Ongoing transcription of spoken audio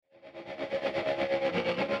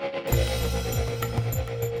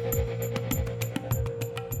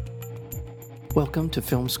Welcome to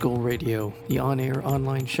Film School Radio, the on-air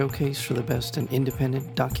online showcase for the best in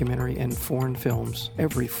independent documentary and foreign films,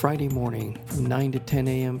 every Friday morning from 9 to 10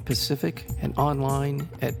 a.m. Pacific and online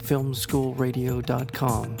at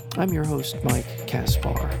filmschoolradio.com. I'm your host, Mike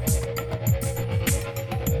Kaspar.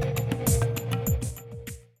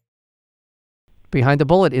 Behind the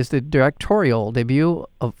Bullet is the directorial debut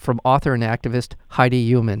from author and activist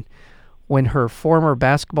Heidi Uhlmann. When her former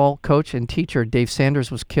basketball coach and teacher Dave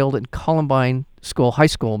Sanders was killed in Columbine High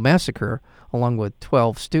School massacre, along with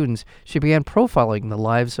 12 students, she began profiling the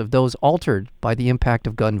lives of those altered by the impact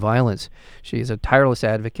of gun violence. She is a tireless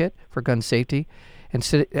advocate for gun safety, and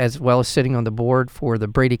as well as sitting on the board for the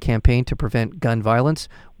Brady Campaign to Prevent Gun Violence,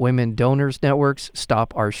 Women Donors Networks,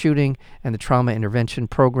 Stop Our Shooting, and the Trauma Intervention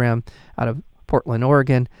Program out of Portland,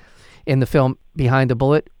 Oregon. In the film Behind the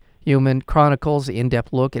Bullet, Uhlmann chronicles the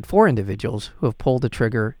in-depth look at 4 individuals who have pulled the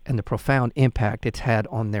trigger and the profound impact it's had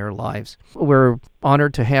on their lives. We're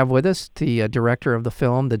honored to have with us the director of the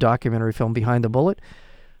film, the documentary film Behind the Bullet,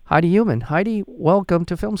 Heidi Uhlmann. Heidi, welcome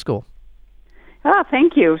to Film School. Oh,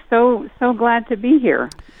 thank you. So glad to be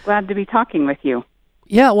here. Glad to be talking with you.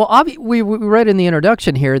 Yeah, well, we read in the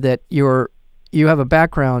introduction here that you have a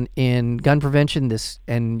background in gun prevention,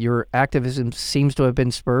 and your activism seems to have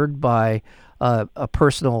been spurred by a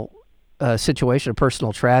personal situation, a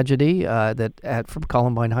personal tragedy from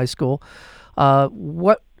Columbine High School.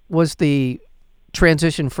 What was the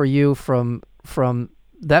transition for you from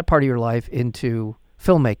that part of your life into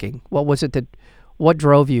filmmaking? What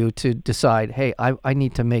drove you to decide, hey, I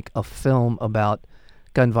need to make a film about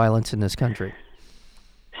gun violence in this country?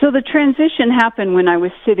 So the transition happened when I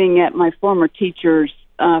was sitting at my former teacher's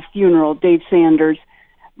funeral, Dave Sanders,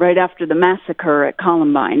 right after the massacre at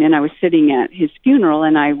Columbine, and I was sitting at his funeral,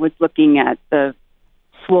 and I was looking at the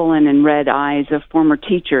swollen and red eyes of former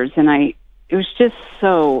teachers, and it was just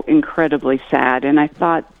so incredibly sad, and I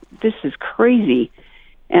thought, this is crazy,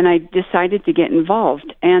 and I decided to get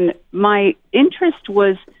involved, and my interest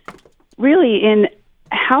was really in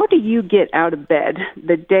how do you get out of bed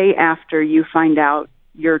the day after you find out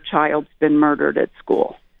your child's been murdered at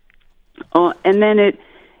school? And then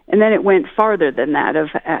it went farther than that of,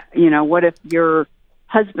 what if your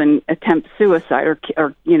husband attempts suicide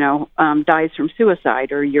or dies from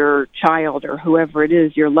suicide, or your child or whoever it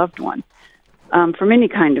is, your loved one, from any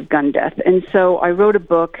kind of gun death. And so I wrote a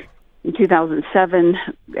book in 2007,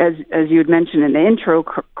 as you had mentioned in the intro,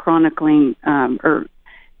 chronicling or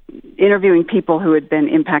interviewing people who had been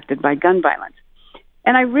impacted by gun violence.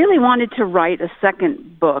 And I really wanted to write a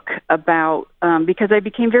second book about, because I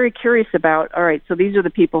became very curious about, all right, so these are the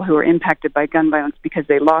people who are impacted by gun violence because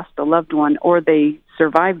they lost a loved one or they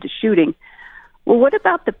survived a shooting. Well, what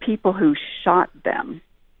about the people who shot them?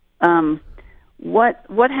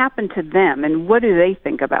 What happened to them, and what do they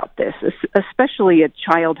think about this, especially a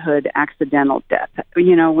childhood accidental death?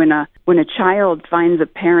 When a child finds a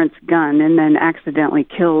parent's gun and then accidentally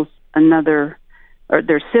kills another or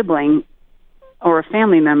their sibling or a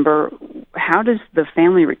family member, how does the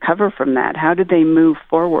family recover from that? How do they move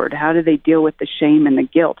forward? How do they deal with the shame and the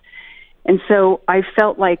guilt? And so I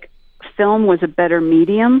felt like film was a better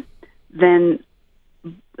medium than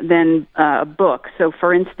a book. So,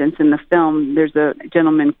 for instance, in the film, there's a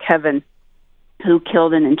gentleman, Kevin, who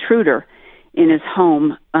killed an intruder in his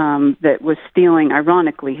home that was stealing,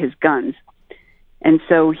 ironically, his guns. And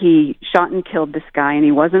so he shot and killed this guy, and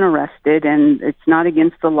he wasn't arrested, and it's not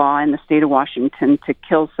against the law in the state of Washington to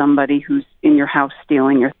kill somebody who's in your house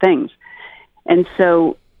stealing your things. And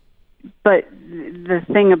so, but the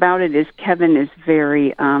thing about it is Kevin is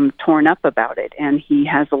very torn up about it, and he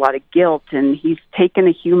has a lot of guilt, and he's taken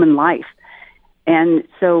a human life. And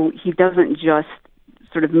so he doesn't just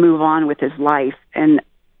sort of move on with his life. And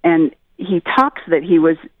he talks that he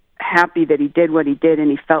was happy that he did what he did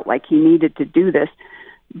and he felt like he needed to do this,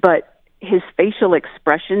 but his facial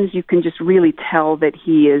expressions, you can just really tell that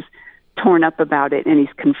he is torn up about it and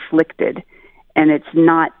he's conflicted, and it's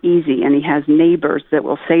not easy. And he has neighbors that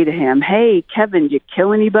will say to him, "Hey, Kevin, did you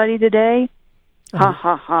kill anybody today?" Ha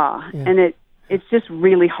ha ha. Yeah. And it's just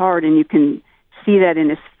really hard, and you can see that in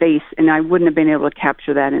his face, and I wouldn't have been able to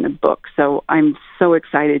capture that in a book. So I'm so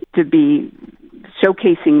excited to be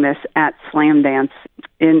showcasing this at Slamdance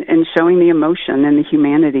and showing the emotion and the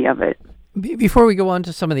humanity of it. Before we go on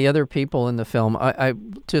to some of the other people in the film, I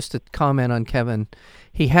just to comment on Kevin,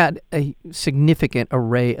 he had a significant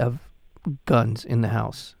array of guns in the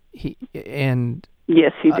house.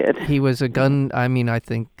 Yes, he did. He was a gun. I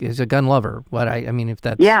think is a gun lover. If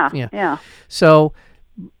that's yeah. So,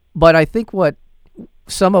 but I think what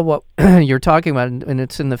some of what you're talking about, and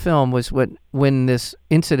it's in the film, was when this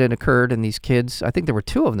incident occurred and these kids, I think there were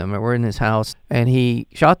two of them that were in his house, and he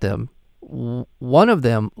shot them. One of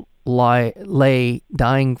them lay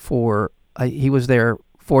dying for, he was there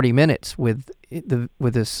 40 minutes with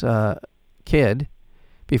this kid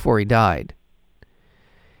before he died.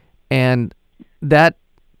 And that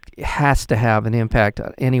has to have an impact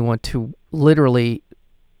on anyone. To literally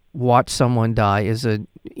watch someone die is in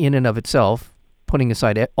and of itself, putting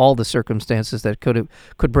aside all the circumstances that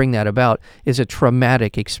could bring that about, is a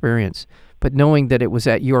traumatic experience. But knowing that it was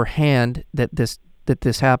at your hand that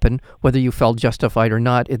this happened, whether you felt justified or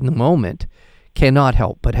not in the moment, cannot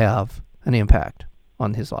help but have an impact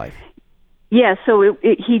on his life. Yeah, so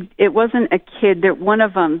it wasn't a kid. That one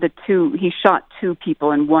of them, he shot two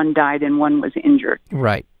people, and one died and one was injured.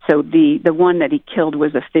 Right. So the one that he killed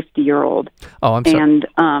was a 50-year-old. Oh, I'm sorry. And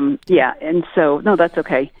and so no, that's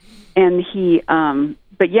okay. And he,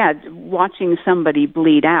 but yeah, watching somebody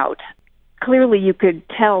bleed out, clearly you could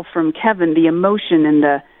tell from Kevin the emotion and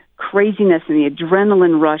the craziness and the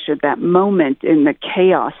adrenaline rush at that moment in the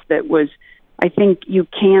chaos that was. I think you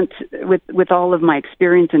can't, with all of my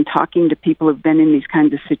experience in talking to people who've been in these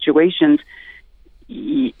kinds of situations,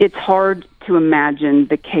 it's hard to imagine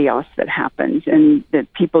the chaos that happens and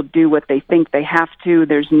that people do what they think they have to.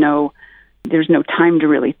 There's no time to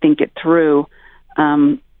really think it through.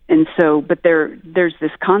 And so, but there's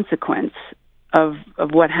this consequence of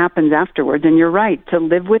what happens afterwards. And you're right, to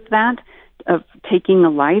live with that, of taking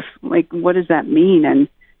a life, like, what does that mean? And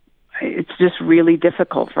it's just really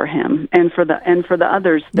difficult for him and for the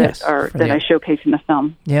others that I showcase in the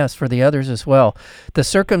film. Yes, for the others as well. The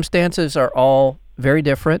circumstances are all very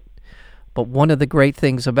different, but one of the great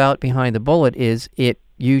things about Behind the Bullet is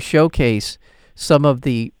you showcase some of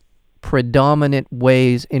the predominant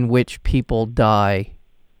ways in which people die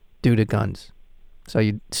due to guns.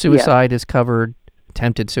 So suicide is covered,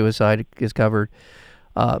 attempted suicide is covered.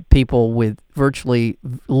 People with virtually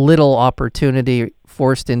little opportunity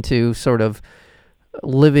forced into sort of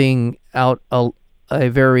living out a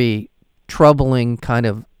very troubling kind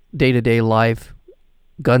of day-to-day life.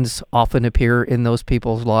 Guns often appear in those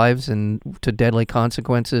people's lives and to deadly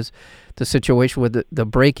consequences. The situation with the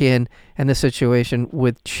break-in and the situation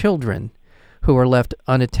with children who are left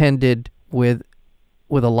unattended with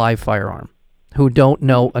a live firearm, who don't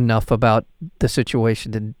know enough about the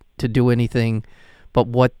situation to do anything but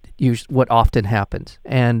what often happens.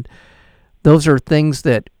 And those are things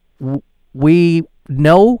that we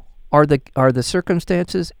know are the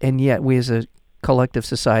circumstances, and yet we as a collective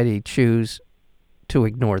society choose to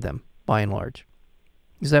ignore them by and large.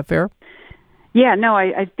 Is that fair? Yeah, no,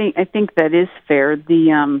 I think that is fair.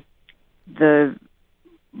 The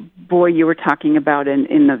boy you were talking about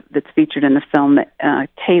that's featured in the film,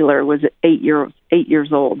 Taylor, was 8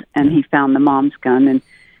 years old, and he found the mom's gun and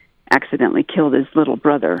accidentally killed his little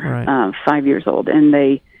brother, right. 5 years old. And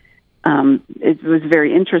it was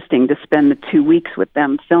very interesting to spend the 2 weeks with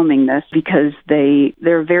them filming this, because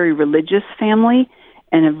they're a very religious family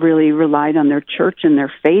and have really relied on their church and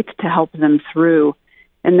their faith to help them through.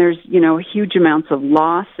 And there's, huge amounts of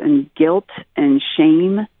loss and guilt and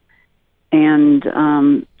shame and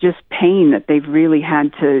just pain that they've really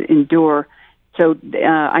had to endure. So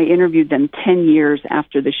I interviewed them 10 years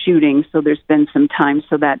after the shooting, so there's been some time.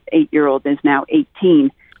 So that 8-year-old is now 18.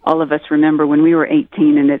 All of us remember when we were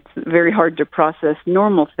 18, and it's very hard to process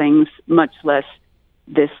normal things, much less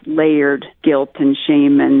this layered guilt and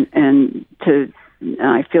shame. And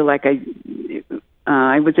I feel like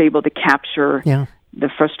I was able to capture the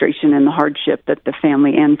frustration and the hardship that the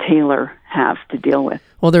family and Taylor have to deal with.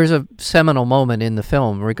 Well, there's a seminal moment in the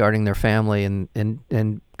film regarding their family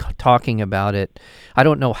and talking about it. I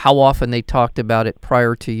don't know how often they talked about it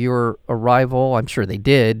prior to your arrival. I'm sure they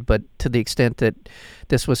did, but to the extent that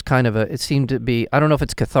this was kind of it seemed to be, I don't know if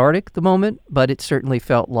it's cathartic, the moment, but it certainly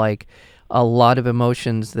felt like a lot of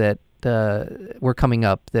emotions that were coming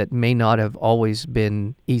up that may not have always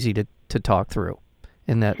been easy to talk through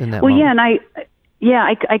in that moment.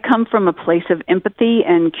 Yeah, I come from a place of empathy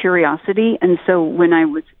and curiosity, and so when I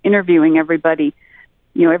was interviewing everybody,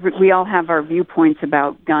 we all have our viewpoints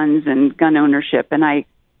about guns and gun ownership, and I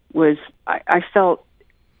felt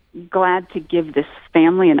glad to give this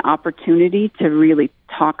family an opportunity to really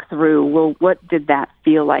talk through, well, what did that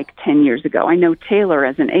feel like 10 years ago? I know Taylor,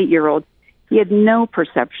 as an 8-year-old, he had no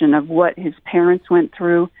perception of what his parents went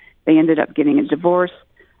through. They ended up getting a divorce,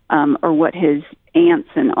 or what his aunts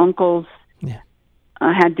and uncles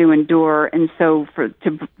had to endure. And so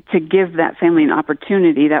to give that family an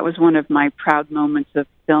opportunity, that was one of my proud moments of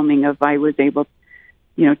filming, I was able,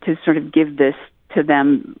 to sort of give this to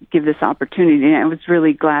them give this opportunity. And I was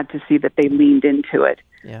really glad to see that they leaned into it.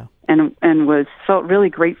 Yeah. And felt really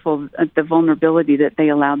grateful at the vulnerability that they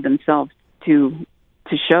allowed themselves to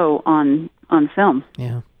show on film.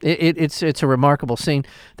 Yeah, it's a remarkable scene.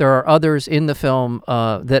 There are others in the film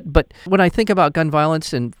but when I think about gun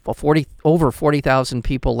violence, and over 40,000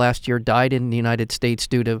 people last year died in the United States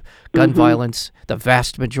due to gun violence. The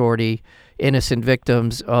vast majority innocent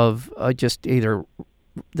victims of just either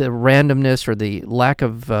the randomness or the lack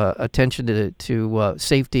of attention to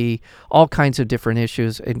safety, all kinds of different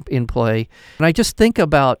issues in play. And I just think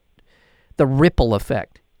about the ripple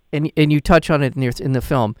effect. And you touch on it in the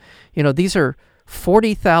film. You know, these are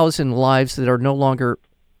 40,000 lives that are no longer,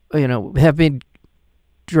 have been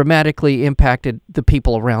dramatically impacted the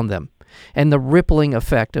people around them. And the rippling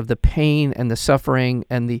effect of the pain and the suffering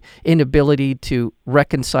and the inability to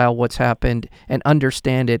reconcile what's happened and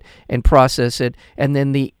understand it and process it, and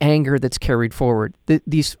then the anger that's carried forward.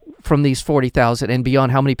 From these 40,000 and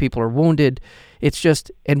beyond, how many people are wounded. It's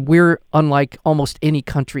just, and we're unlike almost any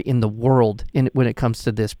country in the world when it comes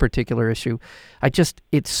to this particular issue.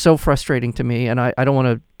 It's so frustrating to me, and I don't want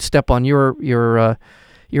to step on your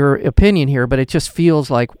opinion here, but it just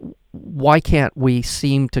feels like, why can't we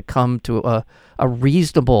seem to come to a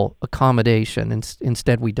reasonable accommodation?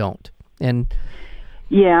 Instead, we don't. And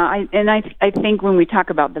yeah, I think when we talk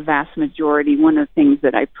about the vast majority, one of the things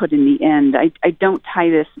that I put in the end, I don't tie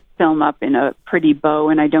this film up in a pretty bow,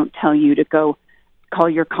 and I don't tell you to go call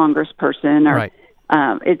your congressperson or right.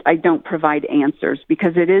 I don't provide answers,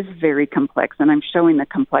 because it is very complex, and I'm showing the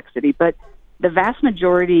complexity. But the vast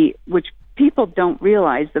majority, which people don't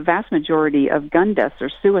realize, the vast majority of gun deaths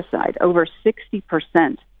are suicide. Over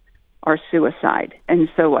 60% are suicide. And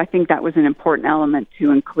so I think that was an important element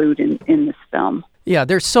to include in this film. Yeah,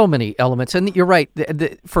 there's so many elements, and you're right.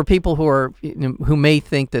 For people who may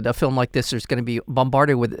think that a film like this is going to be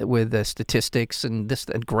bombarded with statistics and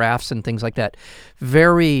graphs and things like that,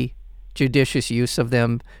 very judicious use of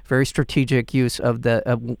them, very strategic use of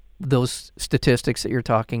those statistics that you're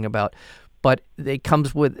talking about. But it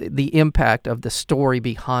comes with the impact of the story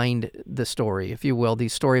behind the story, if you will, the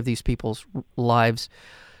story of these people's lives.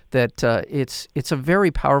 That it's a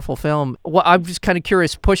very powerful film. Well, I'm just kind of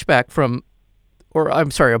curious,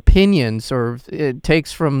 opinions or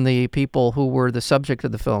takes from the people who were the subject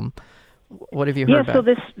of the film. What have you heard back?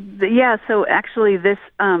 So actually this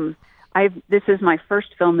is my first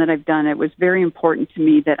film that I've done. It was very important to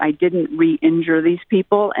me that I didn't re-injure these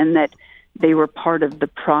people, and that they were part of the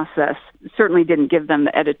process. Certainly didn't give them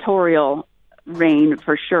the editorial reign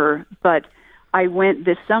for sure, but I went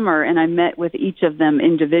this summer and I met with each of them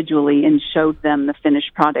individually and showed them the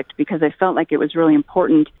finished product, because I felt like it was really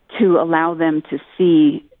important to allow them to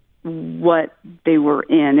see what they were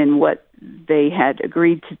in and what they had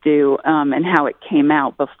agreed to do, and how it came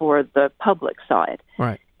out before the public saw it.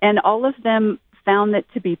 Right. And all of them found it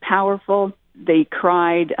to be powerful. They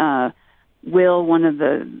cried. Will, one of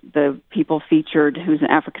the people featured, who's an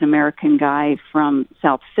African-American guy from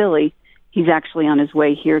South Philly, he's actually on his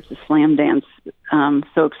way here to Slam Dance.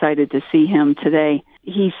 So excited to see him today.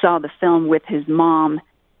 He saw the film with his mom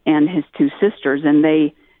and his two sisters, and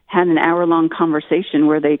they had an hour-long conversation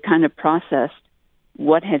where they kind of processed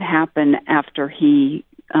what had happened after he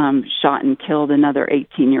shot and killed another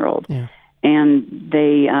 18-year-old. Yeah. And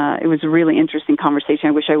it was a really interesting conversation.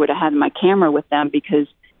 I wish I would have had my camera with them, because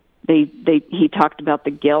he talked about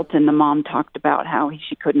the guilt, and the mom talked about how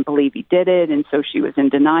she couldn't believe he did it, and so she was in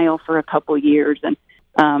denial for a couple years. And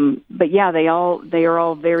but yeah, they are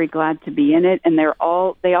all very glad to be in it, and they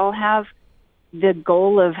all have the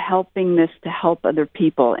goal of helping this to help other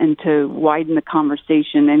people and to widen the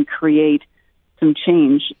conversation and create some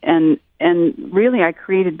change. And really, I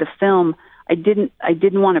created the film. I didn't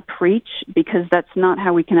want to preach, because that's not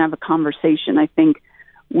how we can have a conversation. I think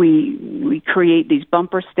we create these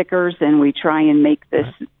bumper stickers and we try and make this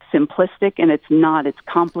simplistic, and it's not. It's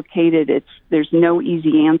complicated. There's no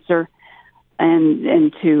easy answer.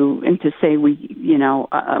 And to say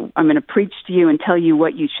I'm going to preach to you and tell you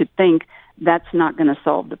what you should think, that's not going to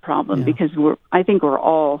solve the problem, because I think we're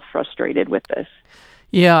all frustrated with this.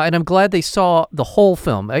 Yeah, and I'm glad they saw the whole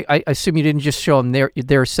film. I assume you didn't just show them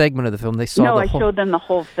their segment of the film. They saw I showed them the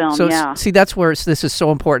whole film. So yeah. See, that's where this is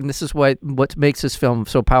so important. This is what makes this film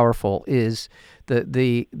so powerful, is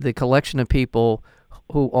the collection of people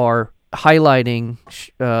who are highlighting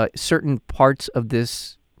certain parts of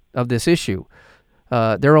this issue,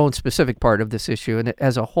 their own specific part of this issue, and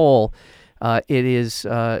as a whole,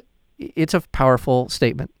 it's a powerful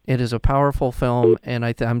statement. It is a powerful film, and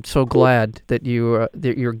I'm so glad that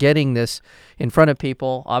you're getting this in front of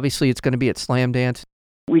people. Obviously, it's going to be at Slam Dance.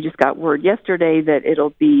 We just got word yesterday that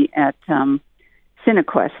it'll be at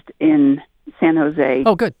CineQuest in San Jose.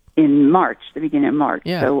 Oh, good. In March, the beginning of March.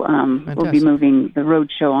 Yeah, so fantastic. We'll be moving the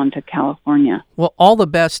road show on to California. Well, all the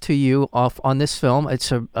best to you on this film.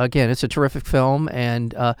 It's a terrific film,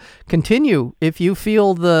 and continue if you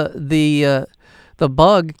feel the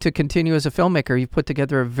bug to continue as a filmmaker. You've put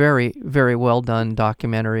together a very, very well done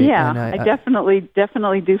documentary. Yeah, and I definitely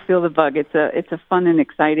do feel the bug. It's a fun and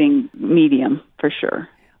exciting medium for sure.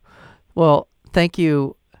 Well, thank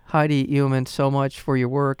you, Heidi Uhlman, so much for your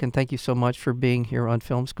work, and thank you so much for being here on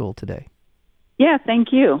Film School today. Yeah,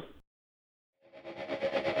 thank you.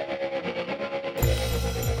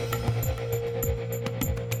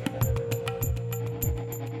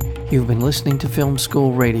 You've been listening to Film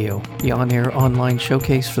School Radio, the on-air online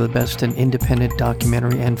showcase for the best in independent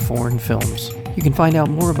documentary and foreign films. You can find out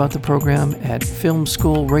more about the program at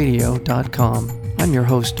filmschoolradio.com. I'm your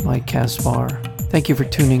host, Mike Kaspar. Thank you for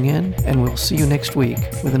tuning in, and we'll see you next week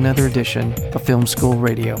with another edition of Film School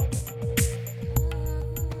Radio.